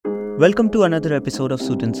Welcome to another episode of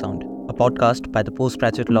Suit and Sound, a podcast by the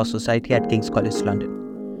Postgraduate Law Society at King's College London.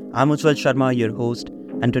 I'm Ujjwal Sharma, your host,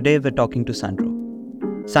 and today we're talking to Sandro.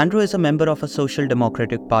 Sandro is a member of a social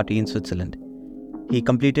democratic party in Switzerland. He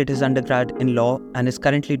completed his undergrad in law and is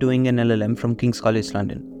currently doing an LLM from King's College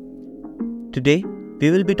London. Today, we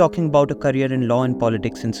will be talking about a career in law and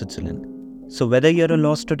politics in Switzerland. So whether you're a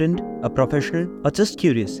law student, a professional, or just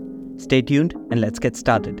curious, stay tuned and let's get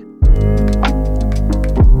started.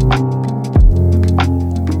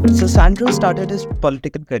 So Sandro started his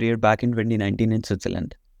political career back in 2019 in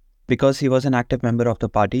Switzerland. Because he was an active member of the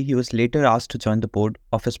party, he was later asked to join the board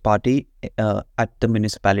of his party at the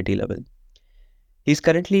municipality level. He's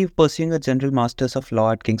currently pursuing a General Masters of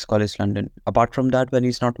Law at King's College London. Apart from that, when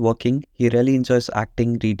he's not working, he really enjoys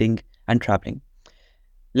acting, reading, and traveling.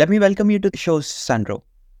 Let me welcome you to the show, Sandro.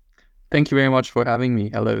 Thank you very much for having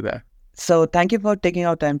me. Hello there. So thank you for taking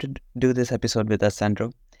our time to do this episode with us,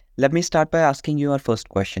 Sandro. Let me start by asking you our first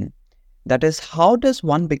question. That is, how does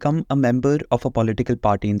one become a member of a political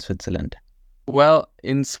party in Switzerland? Well,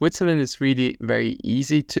 in Switzerland, it's really very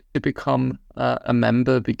easy to become a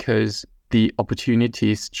member because the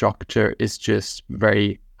opportunity structure is just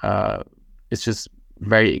very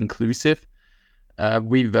inclusive.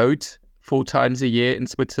 We vote 4 times a year in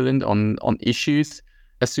Switzerland on issues.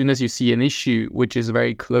 As soon as you see an issue which is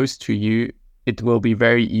very close to you, it will be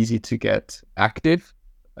very easy to get active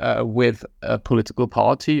with a political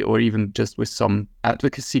party or even just with some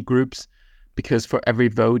advocacy groups, because for every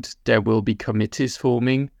vote there will be committees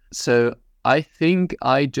forming. So I think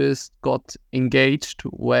I just got engaged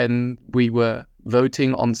when we were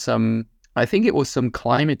voting on I think it was some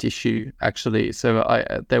climate issue actually. So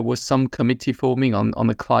there was some committee forming on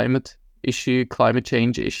a climate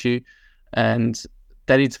change issue, and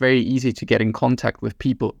then it's very easy to get in contact with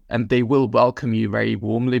people, and they will welcome you very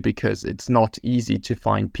warmly because it's not easy to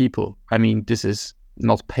find people. I mean, this is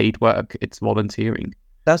not paid work, it's volunteering.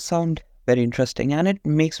 That sounds very interesting, and it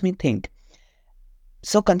makes me think.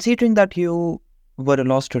 So considering that you were a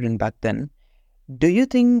law student back then, do you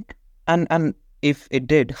think, and if it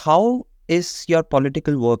did, how is your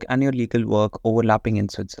political work and your legal work overlapping in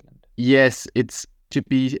Switzerland? Yes, it's to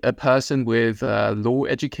be a person with law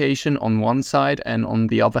education on one side and on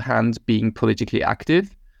the other hand being politically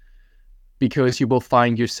active, because you will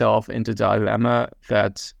find yourself in the dilemma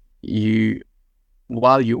that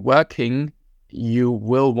while you're working, you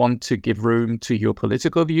will want to give room to your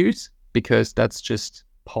political views because that's just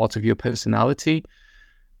part of your personality.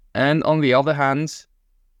 And on the other hand,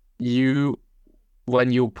 when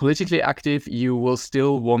you're politically active, you will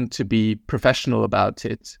still want to be professional about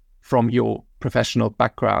it from your professional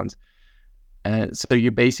background. So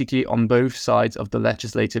you're basically on both sides of the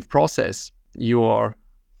legislative process. You are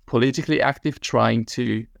politically active, trying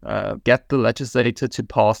to get the legislator to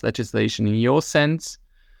pass legislation in your sense.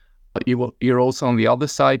 But you're also on the other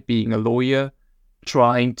side, being a lawyer,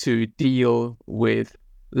 trying to deal with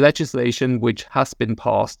legislation which has been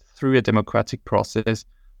passed through a democratic process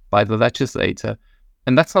by the legislator.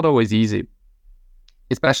 And that's not always easy,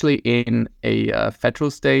 especially in a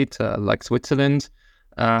federal state like Switzerland.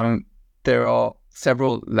 There are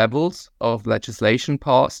several levels of legislation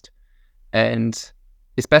passed, and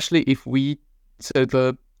especially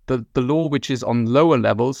the law which is on lower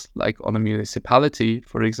levels, like on a municipality,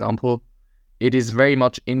 for example, it is very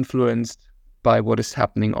much influenced by what is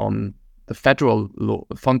happening on the federal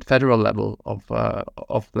level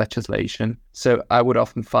of legislation. So I would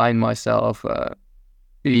often find myself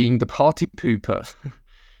being the party pooper.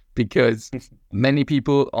 Because many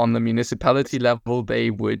people on the municipality level,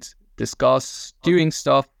 they would discuss doing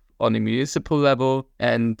stuff on a municipal level,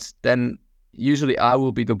 and then usually I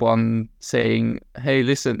will be the one saying, hey,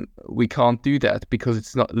 listen, we can't do that because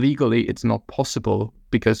it's not possible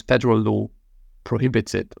because federal law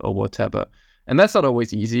prohibits it or whatever. And that's not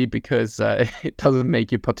always easy because it doesn't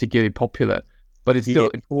make you particularly popular. But it's still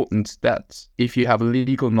important that if you have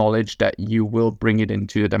legal knowledge that you will bring it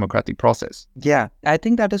into the democratic process. Yeah, I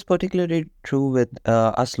think that is particularly true with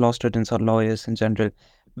us law students or lawyers in general.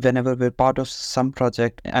 Whenever we're part of some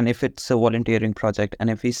project, and if it's a volunteering project, and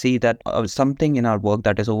if we see that something in our work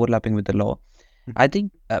that is overlapping with the law, I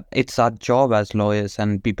think it's our job as lawyers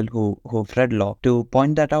and people who've read law to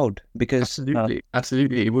point that out. Because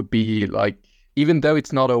absolutely, it would be like, even though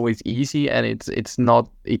it's not always easy and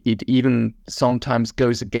it even sometimes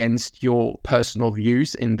goes against your personal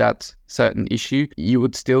views in that certain issue, you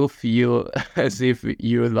would still feel as if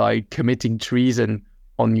you're like committing treason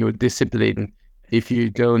on your discipline if you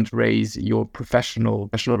don't raise your professional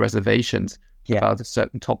reservations. about a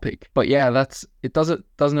certain topic. But yeah, it doesn't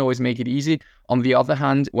always make it easy. On the other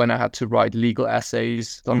hand, when I had to write legal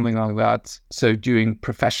essays, something like that, so doing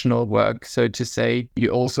professional work, so to say, you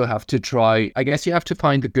also have to try, I guess you have to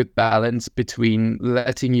find a good balance between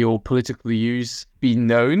letting your political views be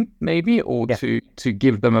known, maybe, or to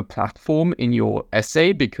give them a platform in your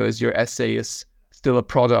essay, because your essay is still a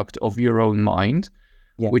product of your own mind,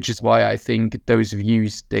 which is why I think those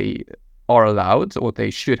views, they are allowed, or they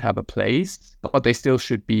should have a place, but they still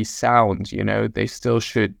should be sound, they still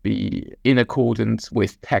should be in accordance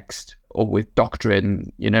with text or with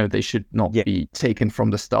doctrine, they should not be taken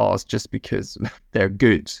from the stars just because they're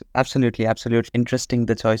good. Absolutely. Interesting,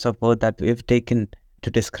 the choice of word that we've taken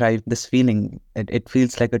to describe this feeling. It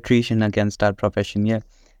feels like a treason against our profession. Yeah,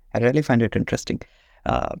 I really find it interesting.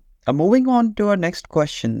 Moving on to our next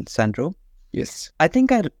question, Sandro. Yes. I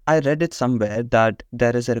think I read it somewhere that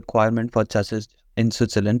there is a requirement for judges in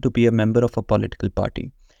Switzerland to be a member of a political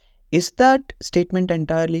party. Is that statement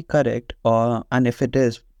entirely correct? And if it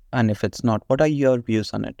is, and if it's not, what are your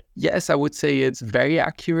views on it? Yes, I would say it's very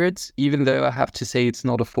accurate, even though I have to say it's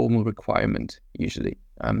not a formal requirement usually.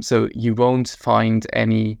 So you won't find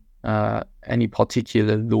any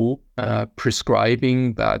particular law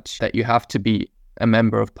prescribing that you have to be a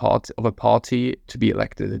member of a party to be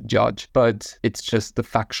elected a judge, but it's just the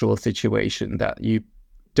factual situation that you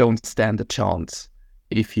don't stand a chance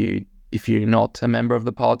if you're not a member of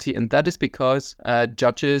the party, and that is because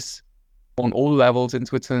judges on all levels in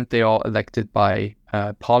Switzerland, they are elected by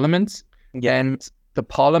parliaments, and the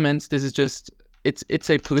parliaments, this is just it's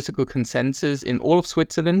a political consensus in all of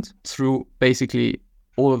Switzerland through basically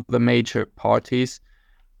all of the major parties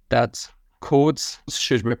that courts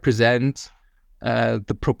should represent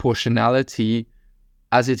the proportionality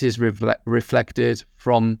as it is reflected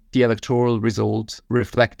from the electoral result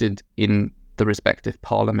reflected in the respective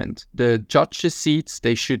parliament. The judges' seats,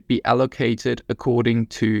 they should be allocated according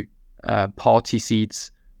to party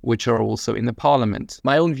seats, which are also in the parliament.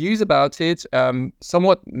 My own views about it,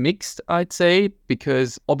 somewhat mixed, I'd say,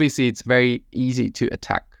 because obviously it's very easy to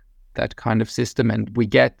attack that kind of system, and we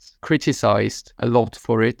get criticized a lot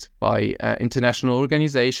for it by international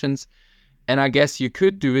organizations. And I guess you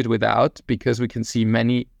could do it without, because we can see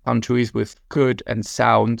many countries with good and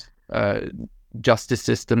sound justice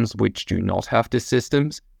systems which do not have the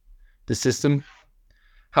system.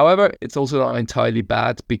 However, it's also not entirely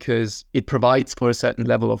bad, because it provides for a certain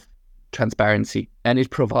level of transparency, and it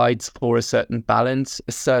provides for a certain balance,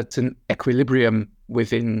 a certain equilibrium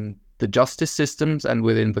within the justice systems and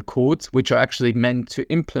within the courts, which are actually meant to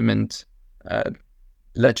implement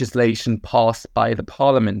legislation passed by the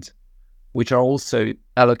parliament, which are also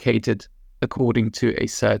allocated according to a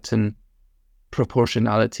certain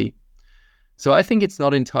proportionality. So I think it's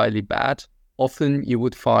not entirely bad. Often you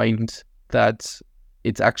would find that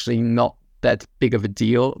it's actually not that big of a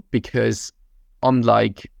deal, because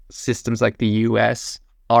unlike systems like the US,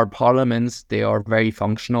 our parliaments, they are very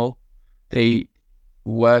functional. They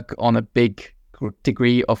work on a big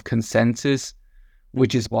degree of consensus,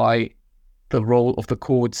 which is why the role of the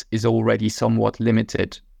courts is already somewhat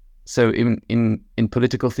limited. So in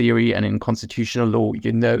political theory and in constitutional law,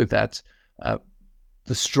 you know that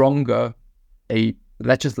the stronger a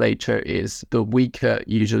legislature is, the weaker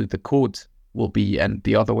usually the court will be, and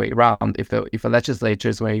the other way around. If a legislature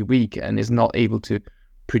is very weak and is not able to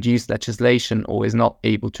produce legislation, or is not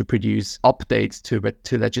able to produce updates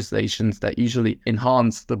to legislations that usually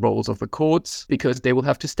enhance the roles of the courts, because they will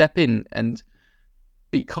have to step in. And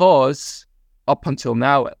because up until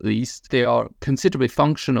now, at least, they are considerably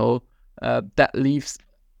functional, that leaves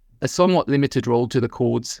a somewhat limited role to the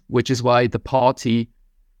courts, which is why the party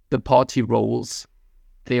roles,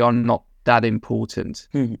 they are not that important.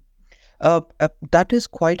 That is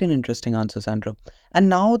quite an interesting answer, Sandro. And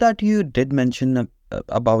now that you did mention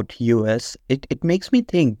about US, it makes me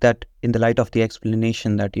think that in the light of the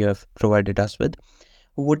explanation that you have provided us with,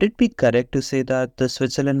 would it be correct to say that the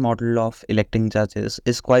Switzerland model of electing judges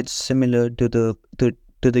is quite similar to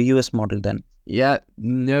the US model then? Yeah,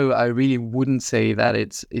 no, I really wouldn't say that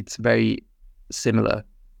it's very similar,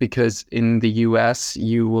 because in the US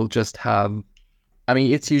you will just have, I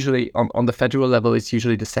mean, it's usually on the federal level, it's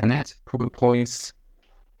usually the Senate who appoints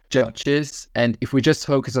judges. And if we just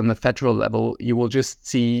focus on the federal level, you will just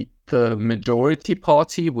see the majority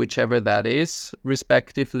party, whichever that is,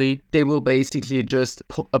 respectively, they will basically just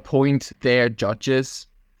appoint their judges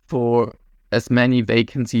for as many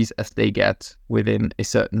vacancies as they get within a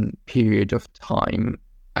certain period of time,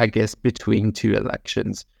 I guess, between two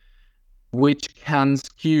elections, which can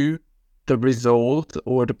skew the result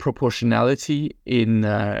or the proportionality in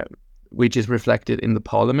which is reflected in the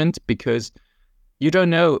parliament, because you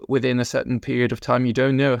don't know within a certain period of time, you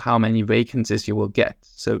don't know how many vacancies you will get.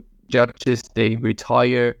 So judges, they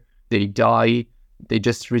retire, they die, they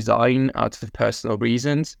just resign out of personal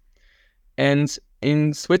reasons. And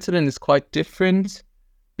in Switzerland, it's quite different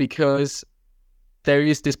because there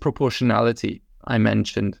is this proportionality I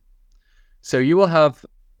mentioned. So you will have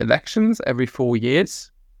elections every 4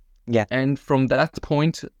 years. Yeah. And from that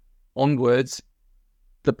point onwards,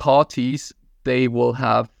 the parties, they will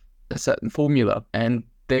have a certain formula and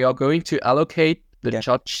they are going to allocate the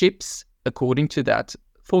judgeships according to that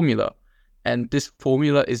formula. And this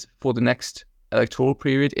formula is for the next electoral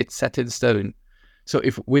period, it's set in stone. So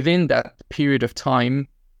if within that period of time,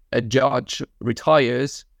 a judge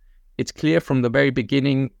retires, it's clear from the very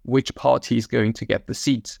beginning which party is going to get the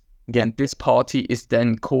seat. And this party is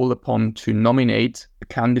then called upon to nominate a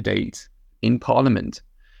candidate in parliament.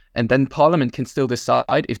 And then parliament can still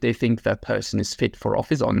decide if they think that person is fit for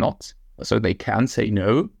office or not. So they can say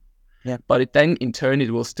no. Yeah. But then in turn,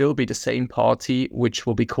 it will still be the same party which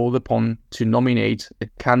will be called upon to nominate a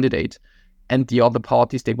candidate. And the other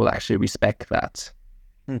parties, they will actually respect that,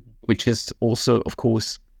 which is also, of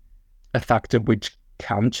course, a factor which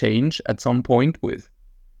can change at some point with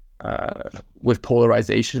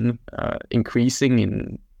polarization increasing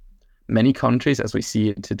in many countries as we see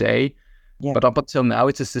it today. Yeah. But up until now,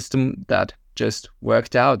 it's a system that just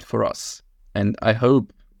worked out for us. And I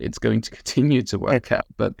hope it's going to continue to work out,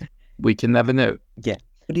 but we can never know. Yeah.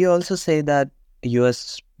 Would you also say that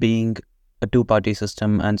US being a two-party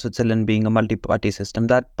system and Switzerland being a multi-party system,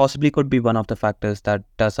 that possibly could be one of the factors that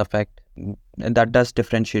does affect, that does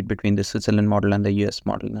differentiate between the Switzerland model and the US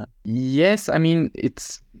model now? Yes, I mean,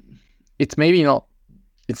 it's maybe not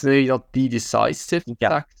the decisive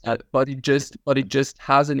factor, but it just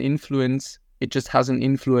has an influence. It just has an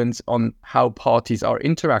influence on how parties are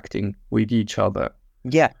interacting with each other.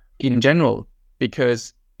 Yeah. In general,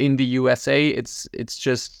 because in the USA, it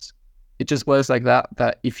just works like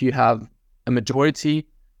that if you have a majority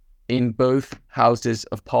in both houses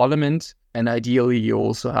of parliament, and ideally you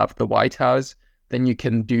also have the White House, then you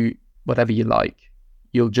can do whatever you like.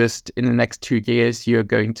 You'll just, in the next 2 years, you're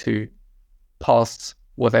going to pass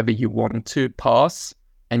whatever you want to pass,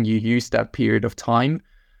 and you use that period of time.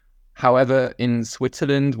 However, in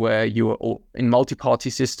Switzerland, where you are in multi-party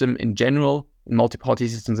systems in general, you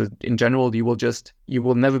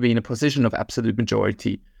will never be in a position of absolute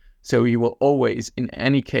majority. So you will always, in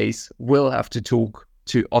any case, will have to talk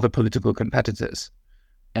to other political competitors.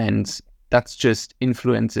 And that's just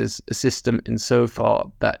influences a system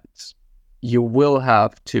insofar that you will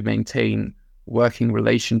have to maintain working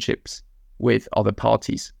relationships with other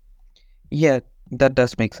parties. Yeah, that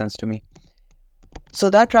does make sense to me. So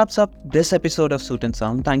that wraps up this episode of Suit and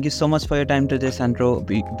Sound. Thank you so much for your time today, Sandro.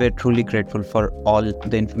 We're truly grateful for all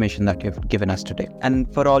the information that you've given us today.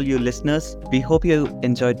 And for all you listeners, we hope you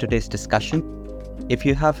enjoyed today's discussion. If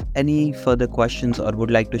you have any further questions or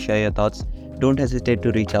would like to share your thoughts, don't hesitate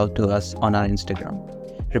to reach out to us on our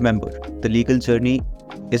Instagram. Remember, the legal journey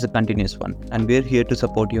is a continuous one, and we're here to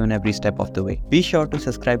support you in every step of the way. Be sure to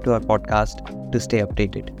subscribe to our podcast to stay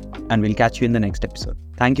updated, and we'll catch you in the next episode.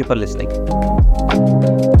 Thank you for listening.